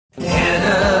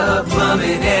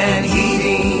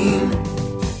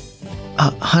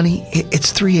Honey,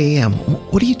 it's 3 a.m.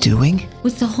 What are you doing?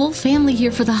 With the whole family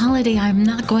here for the holiday, I'm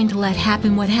not going to let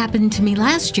happen what happened to me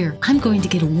last year. I'm going to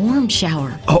get a warm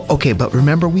shower. Oh, okay, but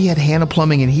remember we had Hanna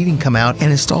Plumbing and Heating come out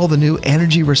and install the new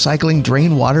energy recycling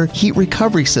drain water heat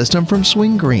recovery system from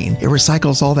Swing Green. It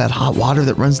recycles all that hot water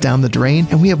that runs down the drain,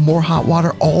 and we have more hot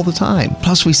water all the time.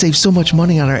 Plus, we save so much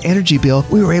money on our energy bill,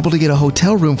 we were able to get a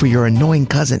hotel room for your annoying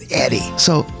cousin Eddie.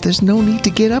 So there's no need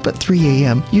to get up at 3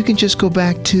 a.m. You can just go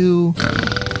back to...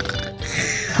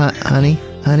 Honey?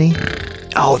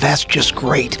 Oh, that's just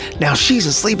great. Now she's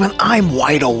asleep and I'm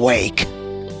wide awake.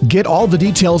 Get all the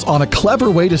details on a clever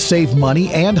way to save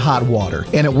money and hot water.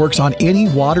 And it works on any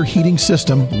water heating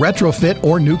system, retrofit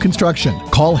or new construction.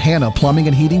 Call Hanna Plumbing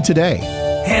and Heating today.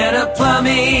 Hanna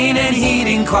Plumbing and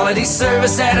Heating, quality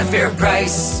service at a fair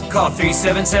price. Call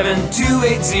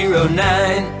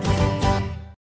 377-2809.